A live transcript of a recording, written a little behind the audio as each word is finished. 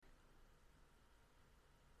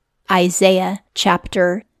Isaiah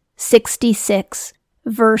chapter 66,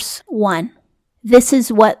 verse 1. This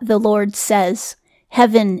is what the Lord says.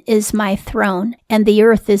 Heaven is my throne, and the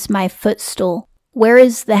earth is my footstool. Where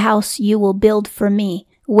is the house you will build for me?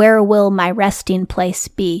 Where will my resting place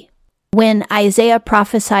be? When Isaiah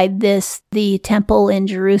prophesied this, the temple in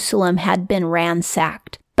Jerusalem had been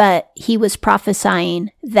ransacked, but he was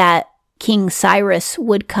prophesying that King Cyrus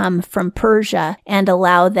would come from Persia and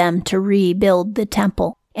allow them to rebuild the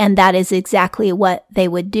temple, and that is exactly what they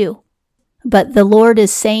would do. But the Lord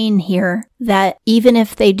is saying here that even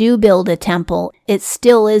if they do build a temple, it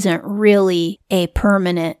still isn't really a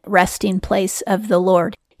permanent resting place of the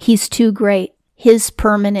Lord. He's too great. His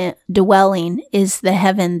permanent dwelling is the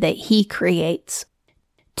heaven that he creates.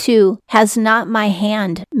 2. Has not my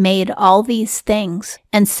hand made all these things,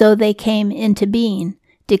 and so they came into being,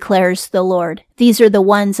 declares the Lord. These are the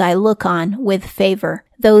ones I look on with favor,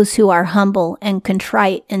 those who are humble and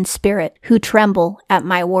contrite in spirit, who tremble at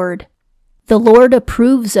my word. The Lord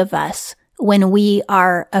approves of us when we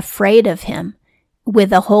are afraid of him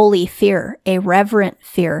with a holy fear, a reverent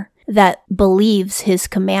fear that believes his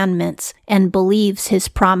commandments and believes his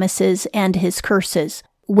promises and his curses.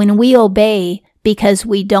 When we obey because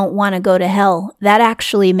we don't want to go to hell, that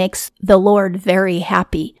actually makes the Lord very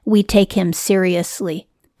happy. We take him seriously.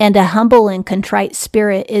 And a humble and contrite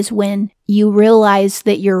spirit is when you realize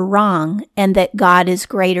that you're wrong and that God is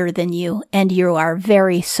greater than you and you are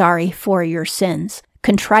very sorry for your sins.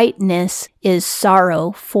 Contriteness is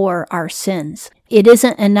sorrow for our sins. It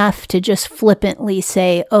isn't enough to just flippantly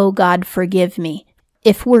say, "Oh God, forgive me."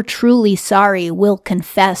 If we're truly sorry, we'll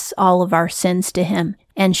confess all of our sins to him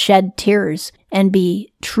and shed tears and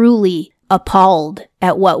be truly appalled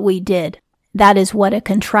at what we did. That is what a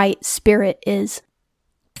contrite spirit is.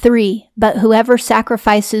 3. But whoever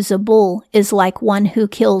sacrifices a bull is like one who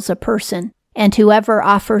kills a person, and whoever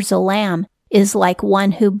offers a lamb is like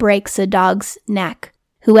one who breaks a dog's neck.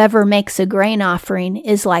 Whoever makes a grain offering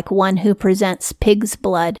is like one who presents pig's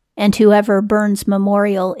blood, and whoever burns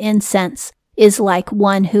memorial incense is like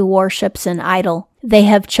one who worships an idol. They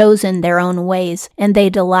have chosen their own ways, and they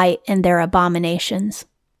delight in their abominations.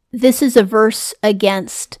 This is a verse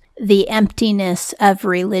against the emptiness of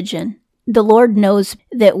religion. The Lord knows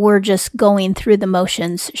that we're just going through the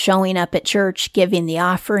motions, showing up at church, giving the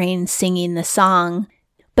offering, singing the song,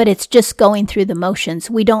 but it's just going through the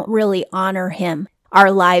motions. We don't really honor him.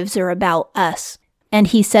 Our lives are about us. And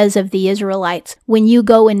he says of the Israelites, when you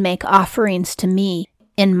go and make offerings to me,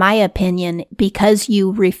 in my opinion, because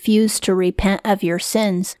you refuse to repent of your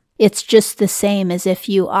sins, it's just the same as if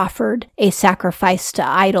you offered a sacrifice to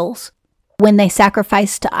idols. When they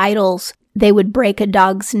sacrificed to idols, they would break a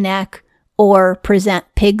dog's neck, or present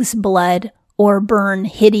pig's blood, or burn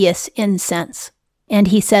hideous incense. And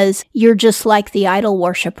he says, you're just like the idol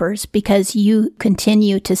worshippers because you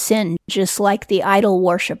continue to sin just like the idol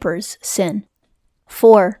worshippers sin.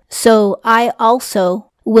 4. So I also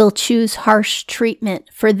will choose harsh treatment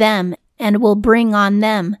for them and will bring on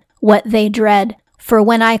them what they dread. For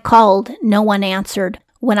when I called, no one answered.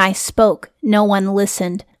 When I spoke, no one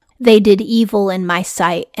listened. They did evil in my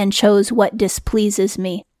sight and chose what displeases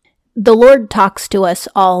me. The Lord talks to us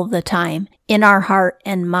all the time. In our heart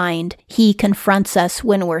and mind, he confronts us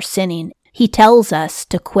when we're sinning. He tells us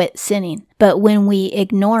to quit sinning. But when we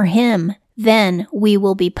ignore him, then we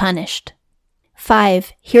will be punished.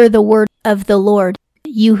 5. Hear the word of the Lord,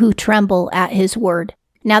 you who tremble at his word.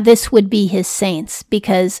 Now this would be his saints,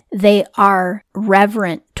 because they are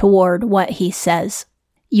reverent toward what he says.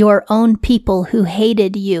 Your own people who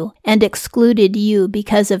hated you and excluded you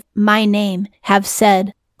because of my name have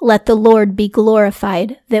said, let the Lord be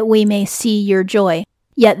glorified, that we may see your joy.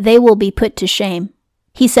 Yet they will be put to shame.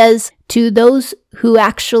 He says, to those who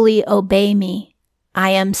actually obey me, I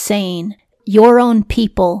am saying, your own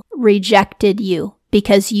people rejected you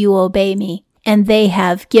because you obey me, and they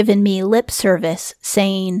have given me lip service,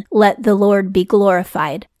 saying, let the Lord be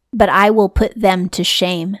glorified. But I will put them to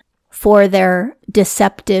shame for their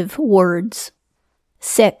deceptive words.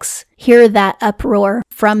 6. Hear that uproar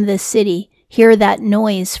from the city. Hear that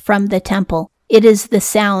noise from the temple. It is the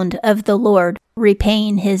sound of the Lord,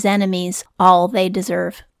 repaying his enemies all they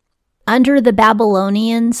deserve. Under the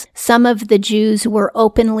Babylonians, some of the Jews were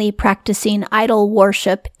openly practicing idol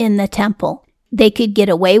worship in the temple. They could get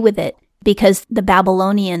away with it because the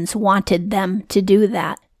Babylonians wanted them to do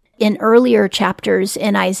that. In earlier chapters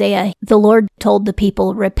in Isaiah, the Lord told the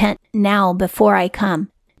people, repent now before I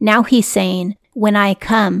come. Now he's saying, when I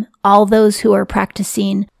come, all those who are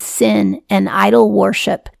practicing sin and idol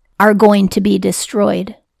worship are going to be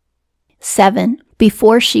destroyed. 7.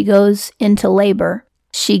 Before she goes into labor,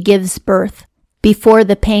 she gives birth. Before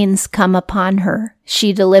the pains come upon her,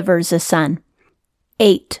 she delivers a son.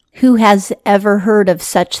 8. Who has ever heard of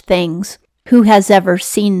such things? Who has ever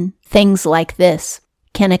seen things like this?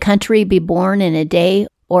 Can a country be born in a day,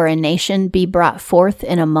 or a nation be brought forth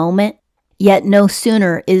in a moment? Yet no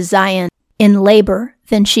sooner is Zion in labor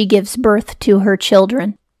than she gives birth to her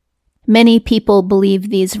children. Many people believe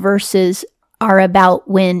these verses are about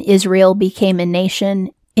when Israel became a nation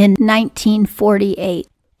in 1948,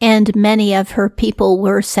 and many of her people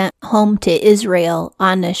were sent home to Israel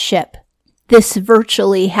on a ship. This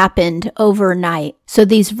virtually happened overnight, so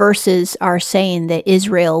these verses are saying that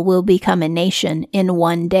Israel will become a nation in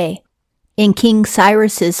one day. In King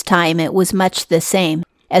Cyrus's time, it was much the same.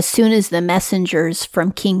 As soon as the messengers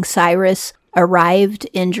from King Cyrus arrived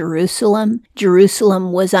in Jerusalem,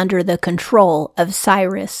 Jerusalem was under the control of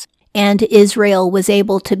Cyrus, and Israel was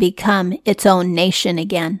able to become its own nation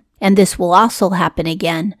again. And this will also happen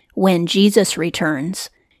again when Jesus returns.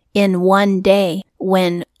 In one day,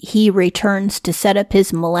 when he returns to set up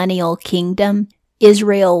his millennial kingdom,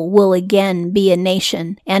 Israel will again be a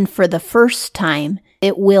nation, and for the first time,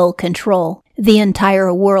 it will control the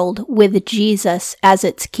entire world with Jesus as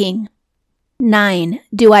its king. 9.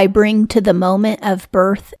 Do I bring to the moment of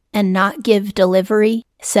birth and not give delivery,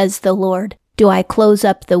 says the Lord? Do I close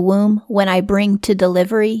up the womb when I bring to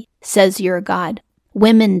delivery, says your God?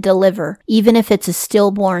 Women deliver. Even if it's a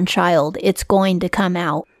stillborn child, it's going to come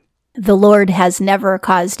out. The Lord has never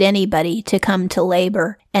caused anybody to come to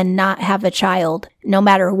labor and not have a child, no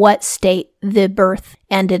matter what state the birth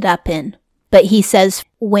ended up in. But he says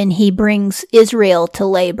when he brings Israel to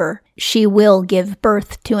labor, she will give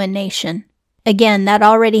birth to a nation. Again, that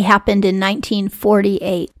already happened in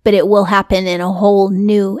 1948, but it will happen in a whole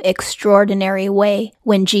new, extraordinary way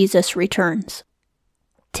when Jesus returns.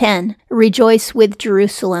 10. Rejoice with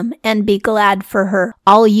Jerusalem and be glad for her,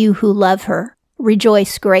 all you who love her.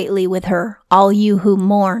 Rejoice greatly with her, all you who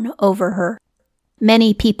mourn over her.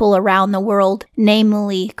 Many people around the world,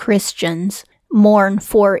 namely Christians, mourn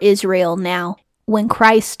for Israel now. When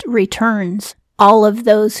Christ returns, all of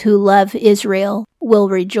those who love Israel will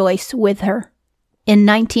rejoice with her. In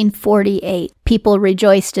 1948, people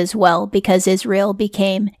rejoiced as well because Israel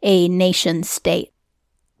became a nation-state.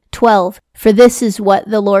 12. For this is what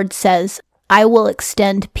the Lord says, I will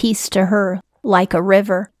extend peace to her like a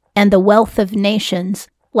river, and the wealth of nations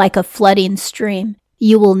like a flooding stream.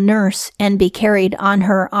 You will nurse and be carried on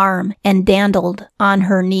her arm and dandled on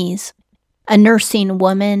her knees. A nursing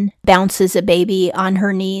woman bounces a baby on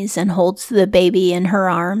her knees and holds the baby in her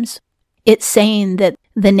arms. It's saying that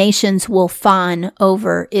the nations will fawn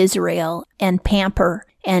over Israel and pamper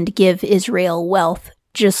and give Israel wealth,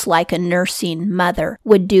 just like a nursing mother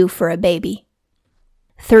would do for a baby.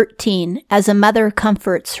 13. As a mother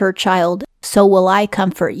comforts her child, so will I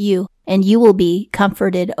comfort you, and you will be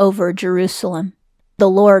comforted over Jerusalem. The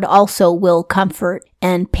Lord also will comfort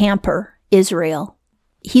and pamper Israel.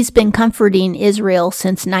 He's been comforting Israel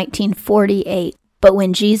since 1948, but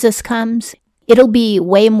when Jesus comes, it'll be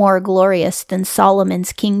way more glorious than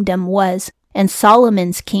Solomon's kingdom was, and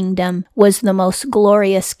Solomon's kingdom was the most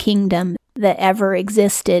glorious kingdom that ever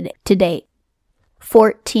existed to date.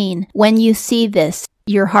 14. When you see this,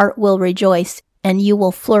 your heart will rejoice, and you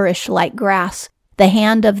will flourish like grass. The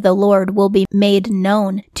hand of the Lord will be made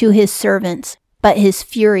known to his servants, but his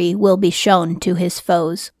fury will be shown to his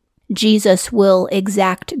foes. Jesus will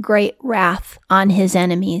exact great wrath on his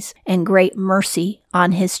enemies and great mercy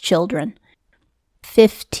on his children.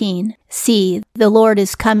 15. See, the Lord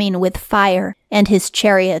is coming with fire, and his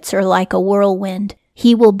chariots are like a whirlwind.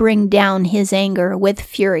 He will bring down his anger with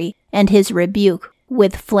fury, and his rebuke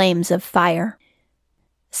with flames of fire.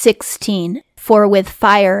 16. For with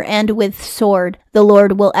fire and with sword the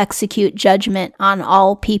Lord will execute judgment on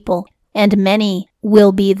all people, and many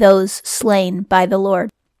will be those slain by the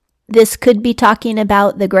Lord. This could be talking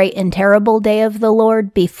about the great and terrible day of the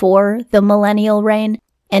Lord before the millennial reign,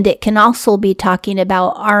 and it can also be talking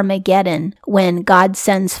about Armageddon, when God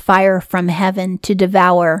sends fire from heaven to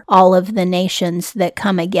devour all of the nations that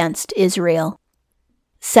come against Israel.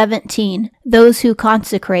 17. Those who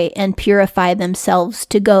consecrate and purify themselves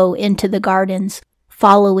to go into the gardens,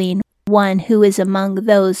 following one who is among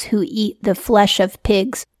those who eat the flesh of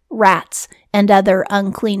pigs, rats, and other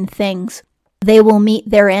unclean things. They will meet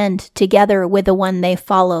their end together with the one they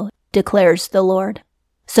follow, declares the Lord.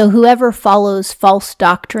 So whoever follows false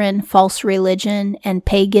doctrine, false religion, and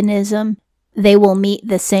paganism, they will meet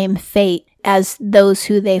the same fate as those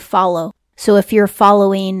who they follow. So if you're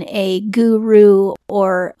following a guru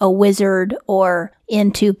or a wizard or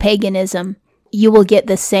into paganism, you will get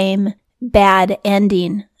the same bad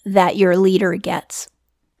ending that your leader gets.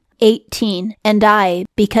 18. And I,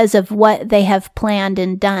 because of what they have planned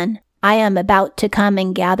and done, I am about to come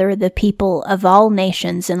and gather the people of all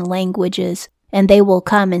nations and languages, and they will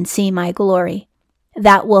come and see my glory.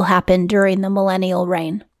 That will happen during the millennial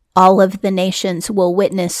reign. All of the nations will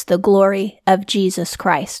witness the glory of Jesus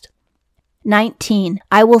Christ. 19.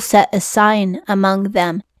 I will set a sign among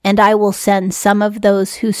them, and I will send some of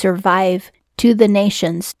those who survive to the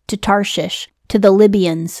nations, to Tarshish, to the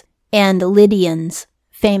Libyans and Lydians,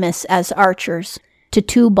 famous as archers, to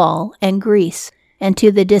Tubal and Greece, and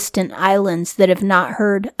to the distant islands that have not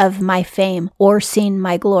heard of my fame or seen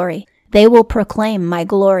my glory. They will proclaim my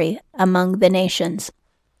glory among the nations.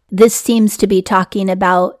 This seems to be talking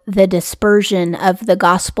about the dispersion of the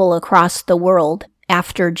gospel across the world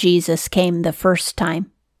after Jesus came the first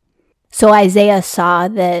time. So Isaiah saw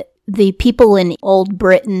that the people in Old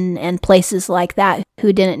Britain and places like that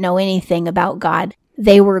who didn't know anything about God,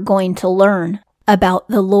 they were going to learn about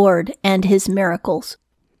the Lord and his miracles.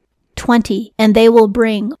 20. And they will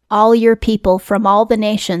bring all your people from all the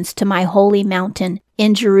nations to my holy mountain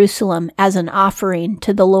in Jerusalem as an offering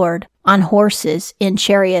to the Lord, on horses, in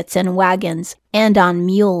chariots and wagons, and on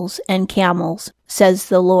mules and camels, says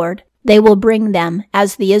the Lord. They will bring them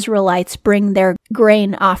as the Israelites bring their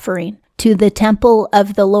grain offering to the temple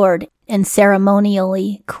of the Lord in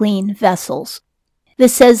ceremonially clean vessels.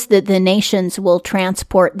 This says that the nations will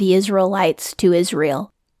transport the Israelites to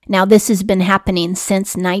Israel. Now, this has been happening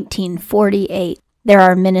since 1948. There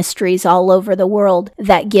are ministries all over the world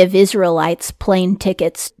that give Israelites plane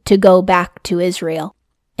tickets to go back to Israel.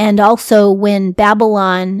 And also, when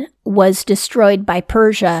Babylon was destroyed by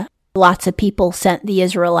Persia, lots of people sent the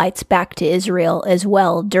Israelites back to Israel as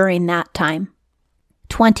well during that time.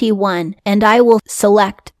 21. And I will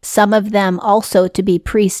select some of them also to be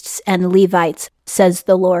priests and Levites, says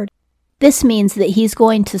the Lord. This means that he's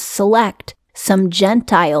going to select some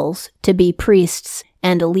Gentiles to be priests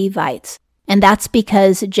and Levites. And that's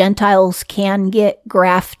because Gentiles can get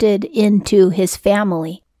grafted into his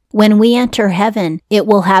family. When we enter heaven, it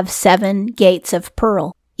will have 7 gates of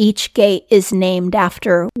pearl. Each gate is named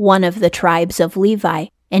after one of the tribes of Levi,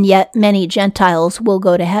 and yet many Gentiles will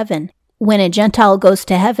go to heaven. When a Gentile goes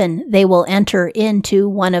to heaven, they will enter into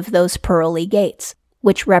one of those pearly gates,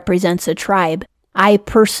 which represents a tribe. I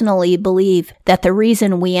personally believe that the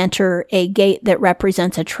reason we enter a gate that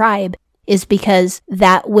represents a tribe is because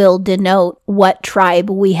that will denote what tribe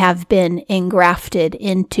we have been engrafted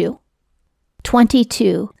into.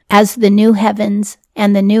 22. As the new heavens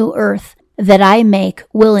and the new earth that I make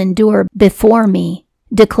will endure before me,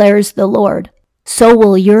 declares the Lord, so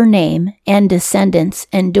will your name and descendants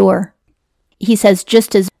endure. He says,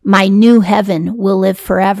 just as my new heaven will live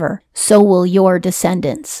forever, so will your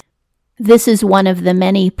descendants. This is one of the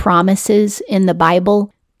many promises in the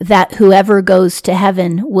Bible that whoever goes to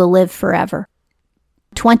heaven will live forever.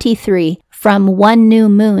 23. From one new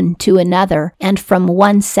moon to another, and from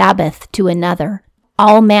one Sabbath to another,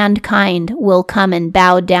 all mankind will come and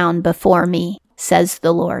bow down before me, says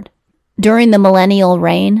the Lord. During the millennial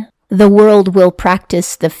reign, the world will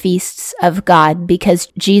practice the feasts of God because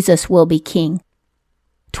Jesus will be king.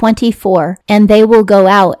 24. And they will go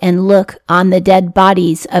out and look on the dead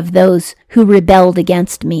bodies of those who rebelled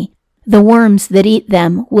against me. The worms that eat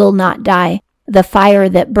them will not die. The fire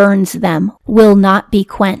that burns them will not be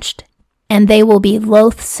quenched. And they will be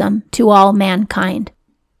loathsome to all mankind.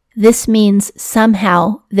 This means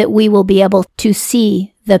somehow that we will be able to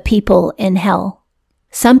see the people in hell.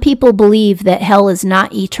 Some people believe that hell is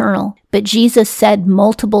not eternal, but Jesus said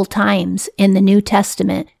multiple times in the New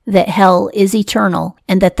Testament that hell is eternal,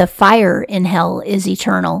 and that the fire in hell is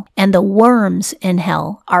eternal, and the worms in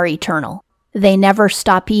hell are eternal. They never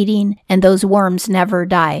stop eating, and those worms never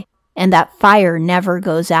die, and that fire never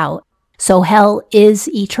goes out. So hell is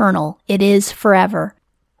eternal. It is forever.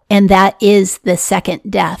 And that is the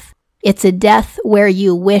second death. It's a death where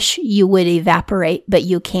you wish you would evaporate, but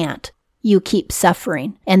you can't. You keep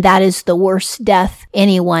suffering, and that is the worst death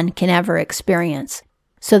anyone can ever experience.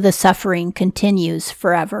 So the suffering continues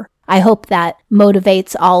forever. I hope that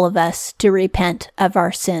motivates all of us to repent of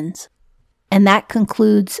our sins. And that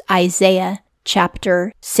concludes Isaiah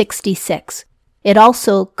chapter 66. It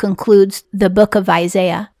also concludes the book of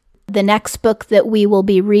Isaiah. The next book that we will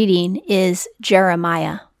be reading is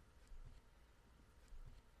Jeremiah.